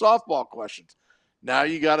after softball questions. Now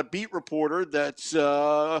you got a beat reporter that's,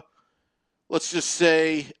 let's just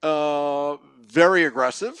say, very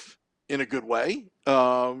aggressive in a good way,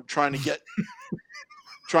 trying to get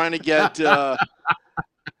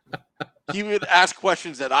he would ask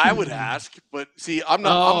questions that I would ask, but see, I'm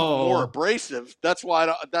more abrasive. That's why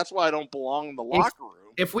I don't belong in the locker room.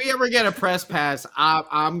 If we ever get a press pass,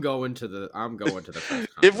 I'm going to the press conference.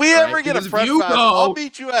 If we ever get a press pass, I'll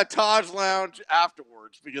meet you at Taj Lounge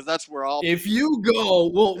afterwards, because that's where I'll be. If you go,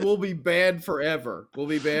 we'll be banned forever. We'll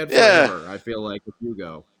be banned forever. I feel like if you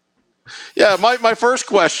go. Yeah, my first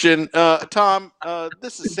question, Tom,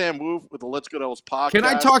 this is Sam Wu with the Let's Go Devils podcast. Can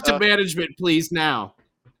I talk to management, please, now?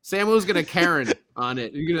 Sam Wu's going to Karen on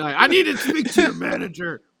it. You're going to I need to speak to your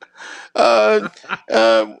manager.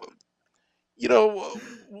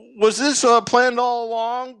 Was this planned all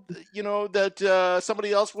along, that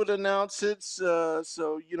somebody else would announce it? So,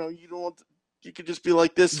 you don't want to, you could just be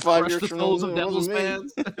like this 5 years from now. Of Devils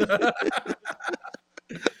fans.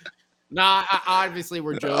 Nah, obviously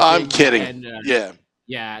we're joking. I'm kidding. And,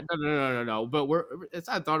 yeah. No. But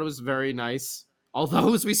I thought it was very nice.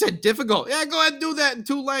 Although, as we said, difficult. Yeah, go ahead and do that in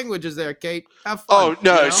 2 languages there, Kate. Have fun. Oh,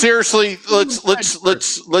 no, seriously, let's,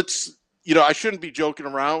 I shouldn't be joking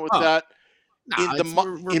around with that.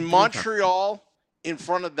 In Montreal, in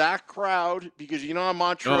front of that crowd, because how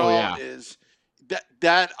Montreal is,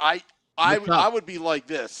 that I would be like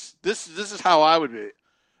this. This is how I would be.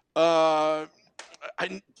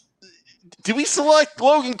 Do we select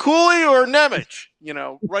Logan Cooley or Nemec?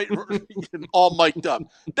 Right, all mic'd up.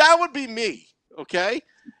 That would be me, okay?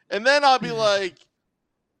 And then I'll be like,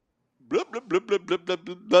 blah, blah, blah, blah, blah, blah,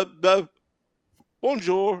 blah, blah.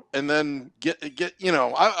 Bonjour, and then get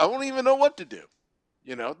I won't even know what to do.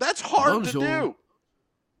 That's hard to do.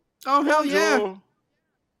 Oh, hell yeah.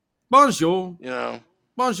 Bonjour.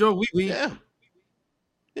 Bonjour, oui, oui.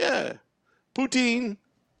 Yeah. Poutine.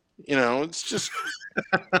 It's just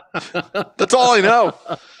that's all I know.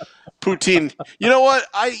 Poutine. You know what?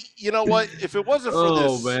 If it wasn't for this.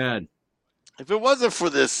 Oh man. If it wasn't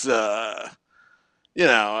for this the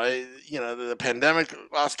pandemic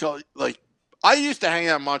last couple, I used to hang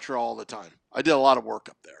out in Montreal all the time. I did a lot of work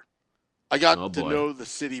up there. I got to know the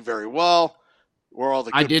city very well, where all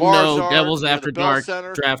the good bars are. I didn't know Devils After Dark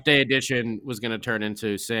Draft Day Edition was going to turn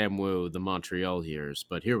into Sam Wu, the Montreal years,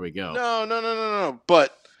 but here we go. No.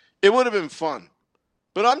 But it would have been fun.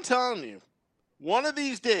 But I'm telling you, one of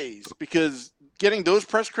these days, because getting those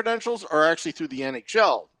press credentials are actually through the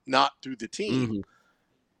NHL, not through the team.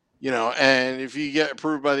 And if you get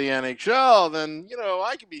approved by the NHL, then,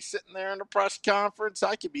 I could be sitting there in a press conference.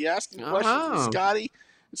 I could be asking questions to Scotty.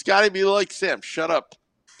 Scotty be like, Sam, shut up.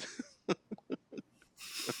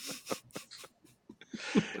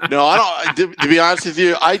 No, I don't. To be honest with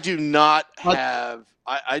you, I do not have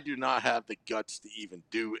the guts to even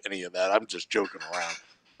do any of that. I'm just joking around.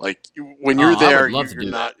 Like, when you're there, you're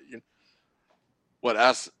not.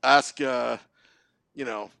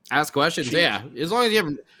 Ask questions. Yeah, as long as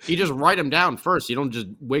you just write them down first. You don't just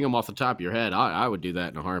wing them off the top of your head. I would do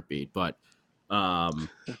that in a heartbeat. But I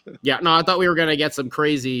thought we were gonna get some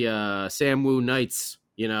crazy Sam Wu Nights,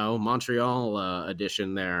 Montreal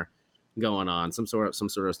edition there going on. Some sort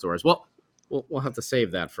of stories. Well, we'll have to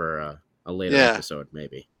save that for a later episode,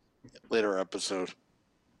 maybe. Later episode.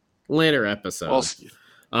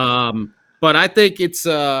 But I think it's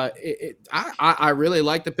I really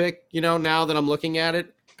like the pick. Now that I'm looking at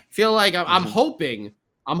it, feel like I'm hoping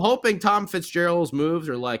Tom Fitzgerald's moves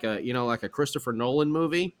are like a Christopher Nolan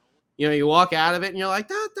movie. You walk out of it and you're like,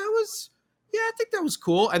 that was, I think that was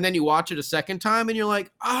cool. And then you watch it a second time and you're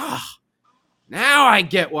like, now I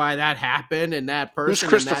get why that happened and that person. Who's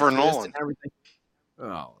Christopher Nolan? And everything.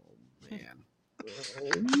 Oh man.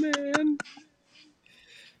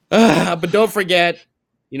 But don't forget,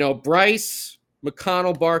 Bryce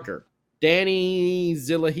McConnell Barker, Danny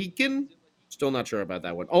Zillahican, still not sure about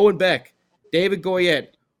that one. Owen Beck, David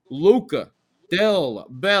Goyette, Luca Del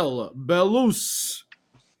Bellus,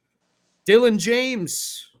 Dylan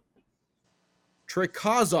James,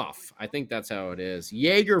 Trikazov, I think that's how it is,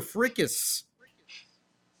 Jaeger Frickus.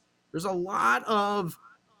 There's a lot of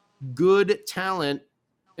good talent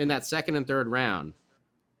in that second and third round.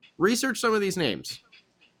 Research some of these names.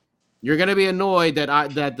 You're going to be annoyed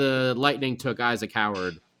that the Lightning took Isaac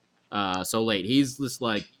Howard so late. He's just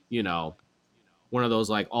like, one of those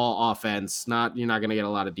like all offense. You're not going to get a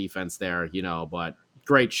lot of defense there, but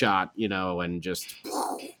great shot, and just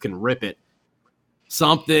can rip it.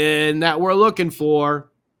 Something that we're looking for.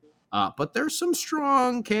 But there's some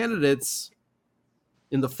strong candidates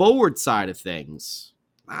in the forward side of things,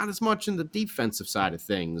 not as much in the defensive side of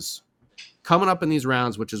things coming up in these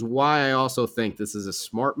rounds, which is why I also think this is a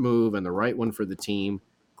smart move and the right one for the team.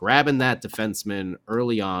 Grabbing that defenseman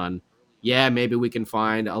early on. Yeah, maybe we can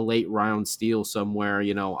find a late round steal somewhere,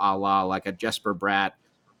 a la like a Jesper Bratt,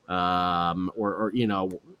 or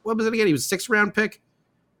what was it again? He was a 6th round pick.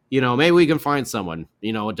 Maybe we can find someone, a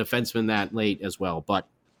defenseman that late as well. But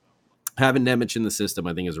having Nemec in the system,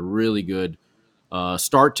 I think, is a really good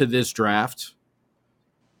start to this draft.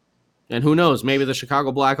 And who knows? Maybe the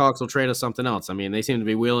Chicago Blackhawks will trade us something else. I mean, they seem to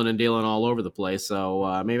be wheeling and dealing all over the place,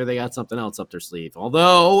 so maybe they got something else up their sleeve.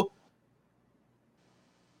 Although,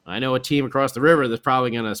 I know a team across the river that's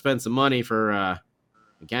probably going to spend some money for a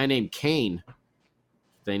guy named Kane.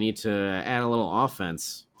 They need to add a little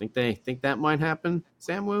offense. Think that might happen,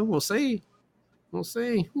 Samu? We'll see.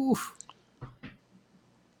 Oof.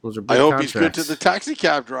 Those are big I hope contracts. he's good to the taxi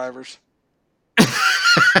cab drivers.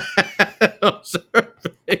 Those are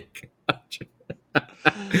big contracts.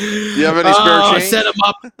 Do you have any spare change?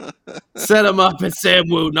 Set him up, and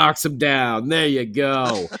Samu knocks him down. There you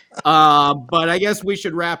go. But I guess we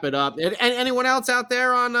should wrap it up. And anyone else out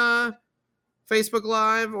there on Facebook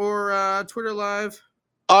Live or Twitter Live?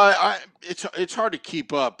 It's hard to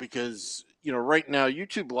keep up because right now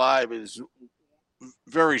YouTube Live is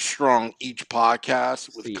very strong each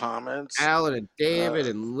podcast with comments. Alan and David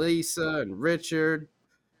and Lisa and Richard.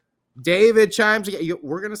 David chimes.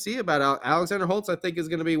 We're going to see about Alexander Holtz. I think is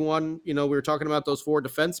going to be one. We were talking about those 4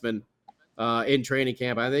 defensemen in training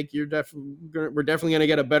camp. I think we're definitely going to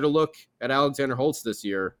get a better look at Alexander Holtz this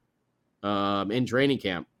year in training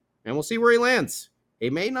camp, and we'll see where he lands. He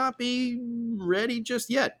may not be ready just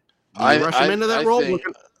yet. Rush him into that role.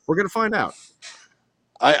 We're going to find out.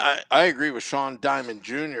 I agree with Sean Diamond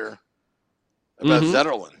Jr. about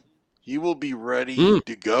Zetterlund. He will be ready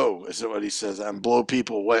to go, is what he says, and blow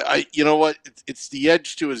people away. You know what? It's the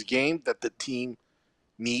edge to his game that the team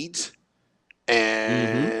needs,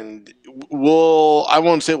 and I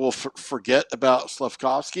won't say we'll forget about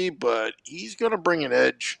Slafkovsky, but he's going to bring an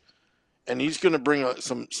edge, and he's going to bring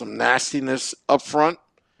some nastiness up front.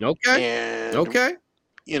 Okay. And,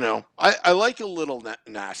 I like a little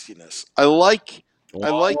nastiness. I like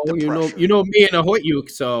the pressure. You know me and Ahoyuk,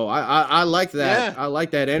 so I like that. Yeah. I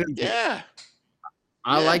like that energy. Yeah.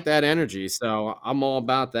 I like that energy, so I'm all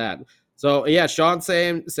about that. So yeah, Sean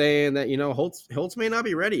saying that Holtz may not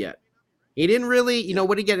be ready yet. He didn't really,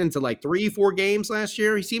 what did he get into like 3-4 games last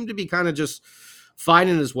year? He seemed to be kind of just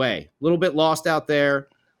finding his way, a little bit lost out there.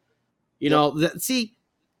 See.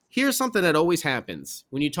 Here's something that always happens.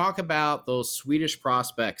 When you talk about those Swedish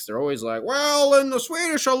prospects, they're always like, well, in the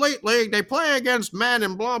Swedish Elite League, they play against men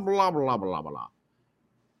and blah, blah, blah, blah, blah.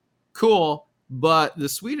 Cool, but the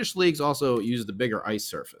Swedish leagues also use the bigger ice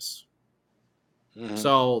surface. Mm-hmm.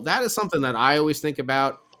 So that is something that I always think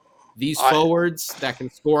about. These forwards that can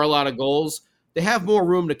score a lot of goals, they have more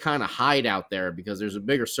room to kind of hide out there because there's a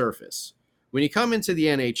bigger surface. When you come into the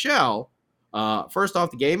NHL, first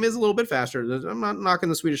off, the game is a little bit faster. I'm not knocking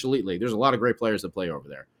the Swedish Elite League. There's a lot of great players that play over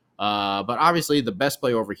there. But obviously the best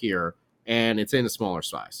play over here, and it's in a smaller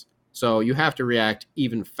size. So you have to react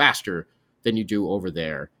even faster than you do over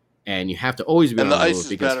there. And you have to always be on the move. And the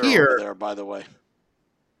ice is better over there, by the way.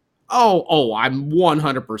 Oh, I'm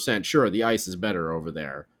 100% sure the ice is better over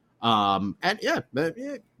there. Legs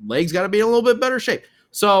got to be in a little bit better shape.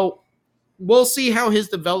 So we'll see how his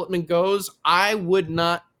development goes. I would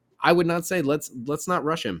not say let's not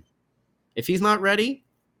rush him. If he's not ready,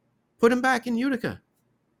 put him back in Utica.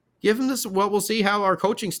 give him this. Well, we'll see how our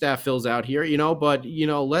coaching staff fills out here, but,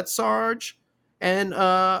 let Sarge and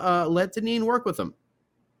let Deneen work with him.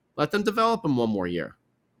 Let them develop him one more year.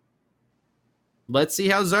 Let's see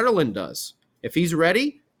how Zetterlund does. If he's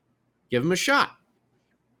ready, give him a shot.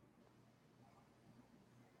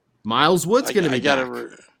 Miles Wood's going to be back.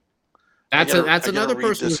 That's another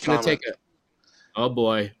person who's going to take it. Oh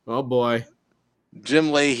boy.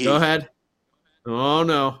 Jim Leahy. Go ahead. Oh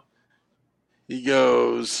no. He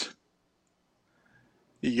goes,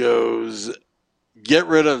 get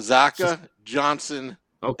rid of Zaka, Johnson,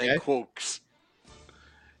 and Quokes.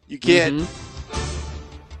 You can't.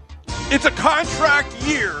 It's a contract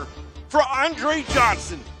year for Andre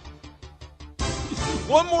Johnson.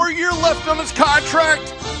 One more year left on his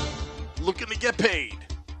contract. Looking to get paid.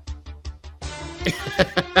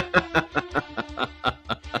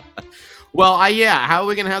 Well, how are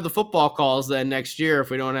we going to have the football calls then next year if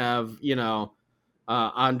we don't have,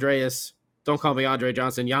 Andreas, don't call me Andre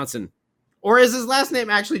Janssen. Or is his last name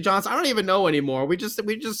actually Johnson? I don't even know anymore. We just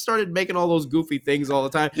started making all those goofy things all the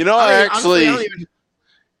time. I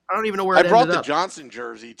don't even know where it brought ended the up. Johnson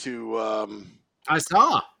jersey to I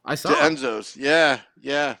saw to Enzo's. Yeah.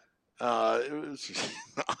 It was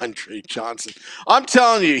Andre Johnson. I'm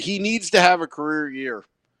telling you, he needs to have a career year.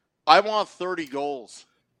 I want 30 goals.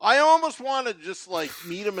 I almost want to just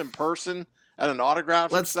meet him in person at an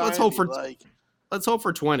autograph. Let's hope for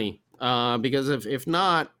 20. Because if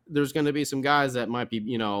not, there's going to be some guys that might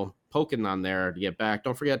be poking on there to get back.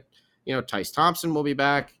 Don't forget, Tice Thompson will be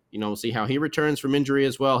back. We'll see how he returns from injury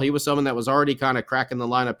as well. He was someone that was already kind of cracking the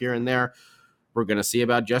lineup here and there. We're going to see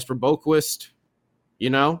about Jesper Boquist.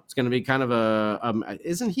 It's going to be kind of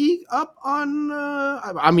isn't he up on,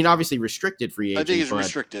 obviously restricted free agent. I think he's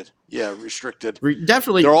restricted. Yeah, restricted.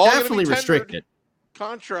 Definitely restricted.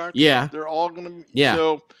 Contracts. Yeah. They're all going to, yeah.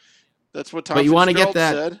 So that's what Tom But you want to get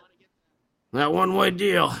said. That one-way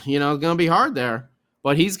deal, it's going to be hard there.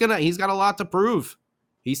 But he's got a lot to prove.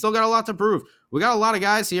 He's still got a lot to prove. We got a lot of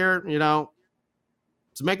guys here,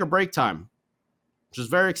 it's make or break time, which is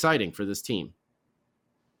very exciting for this team.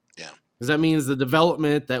 Yeah. Because that means the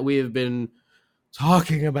development that we have been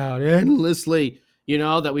talking about endlessly,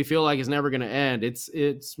 that we feel like is never going to end.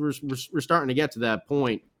 We're starting to get to that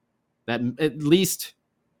point that at least,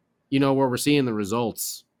 where we're seeing the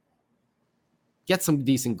results. Get some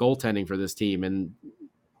decent goaltending for this team, and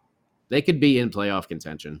they could be in playoff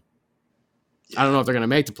contention. I don't know if they're going to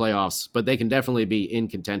make the playoffs, but they can definitely be in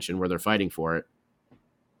contention where they're fighting for it.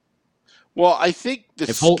 Well, I think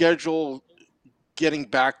the schedule getting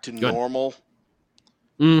back to normal,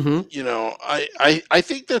 I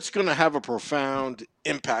think that's going to have a profound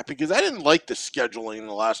impact because I didn't like the scheduling in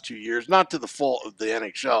the last 2 years, not to the fault of the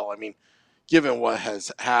NHL. I mean, given what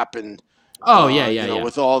has happened. Oh, yeah.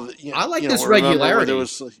 With all the, I like this regularity.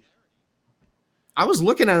 I was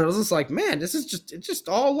looking at it. I was just like, man, it just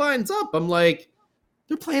all lines up. I'm like,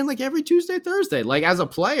 they're playing every Tuesday, Thursday. As a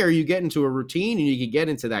player, you get into a routine and you can get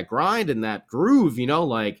into that grind and that groove,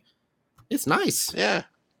 it's nice. Yeah.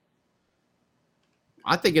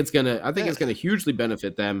 I think it's gonna hugely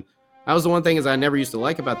benefit them. That was the one thing I never used to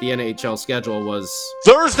like about the NHL schedule was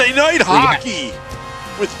Thursday night hockey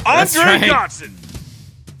with Andre Johnson.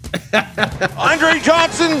 Andre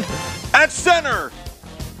Johnson at center.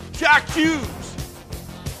 Jack Hughes.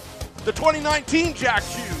 The 2019 Jack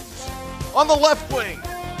Hughes on the left wing.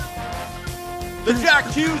 The Jack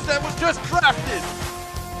Hughes that was just drafted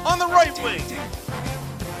on the right wing.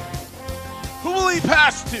 Who will he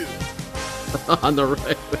pass to? On the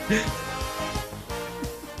right wing.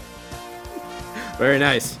 Very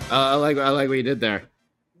nice. I like what you did there.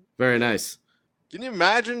 Very nice. Can you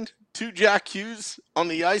imagine 2 Jack Hughes on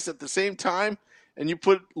the ice at the same time, and you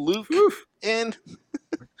put Luke in?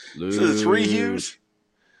 Luke. So the 3 Hughes.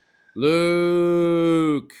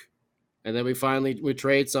 Luke. And then we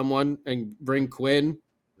trade someone and bring Quinn,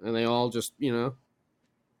 and they all just,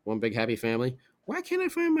 one big happy family. Why can't I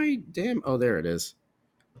find my damn... Oh, there it is.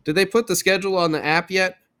 Did they put the schedule on the app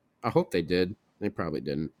yet? I hope they did. They probably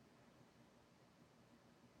didn't.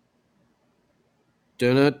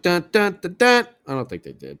 Dun-dun-dun-dun-dun-dun. I don't think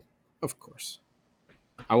they did. Of course.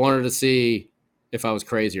 I wanted to see if I was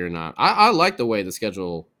crazy or not. I like the way the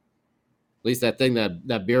schedule, at least that thing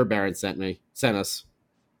that Beer Baron sent us.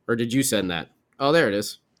 Or did you send that? Oh, there it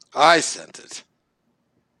is. I sent it.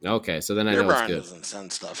 Okay, so then I Beer know it's Baron good. Doesn't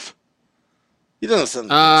send stuff. He doesn't send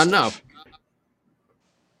stuff. No.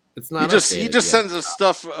 It's not. He just sends us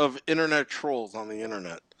stuff of internet trolls on the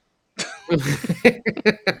internet.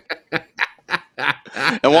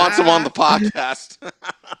 And wants them on the podcast.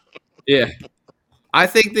 Yeah. I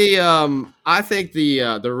think the I think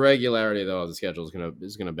the regularity though of the schedule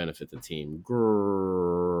is gonna benefit the team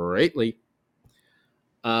greatly.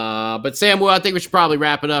 But Sam, I think we should probably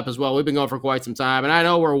wrap it up as well. We've been going for quite some time, and I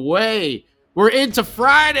know we're into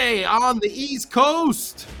Friday on the East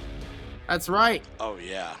Coast. That's right. Oh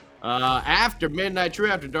yeah. After midnight, true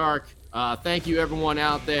after dark. Thank you everyone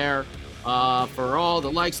out there for all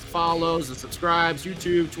the likes, the follows, the subscribes,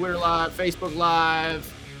 YouTube, Twitter Live, Facebook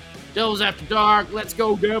Live, Devils After Dark, Let's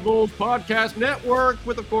Go Devils Podcast Network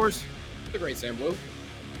with, of course, the great Sam Blue.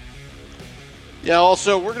 Yeah,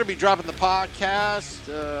 also, we're going to be dropping the podcast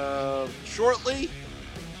shortly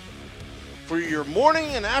for your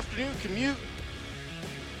morning and afternoon commute.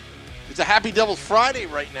 It's a Happy Devils Friday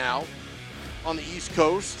right now on the East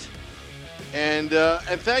Coast. And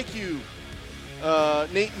thank you,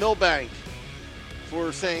 Nate Milbank,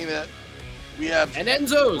 for saying that we have and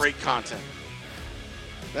Enzo's great content.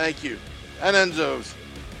 Thank you. And Enzo's.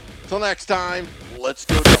 Till next time, let's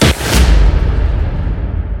go Devils.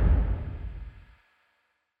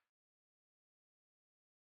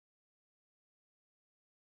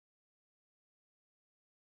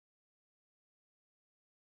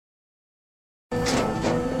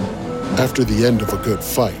 After the end of a good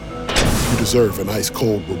fight, you deserve an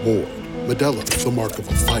ice-cold reward. Modelo, the mark of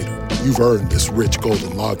a fighter. You've earned this rich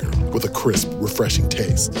golden lager with a crisp, refreshing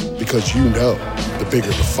taste. Because you know, the bigger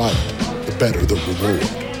the fight, the better the reward.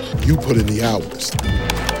 You put in the hours,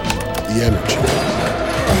 the energy,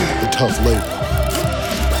 the tough labor.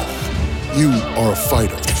 You are a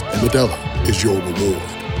fighter, and Modelo is your reward.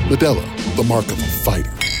 Modelo, the mark of a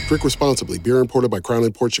fighter. Drink responsibly. Beer imported by Crown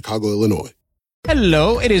Imports, Chicago, Illinois.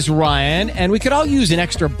 Hello, it is Ryan, and we could all use an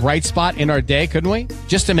extra bright spot in our day, couldn't we?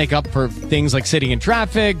 Just to make up for things like sitting in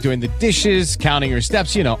traffic, doing the dishes, counting your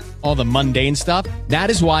steps, you know, all the mundane stuff. That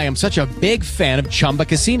is why I'm such a big fan of Chumba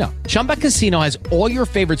Casino. Chumba Casino has all your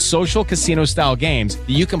favorite social casino-style games that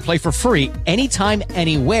you can play for free anytime,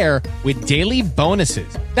 anywhere with daily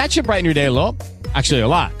bonuses. That should brighten your day a little. Actually, a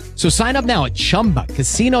lot. So sign up now at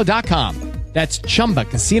ChumbaCasino.com. That's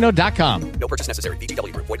ChumbaCasino.com. No purchase necessary.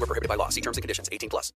 VGW Group. Void where prohibited by law. See terms and conditions. 18+.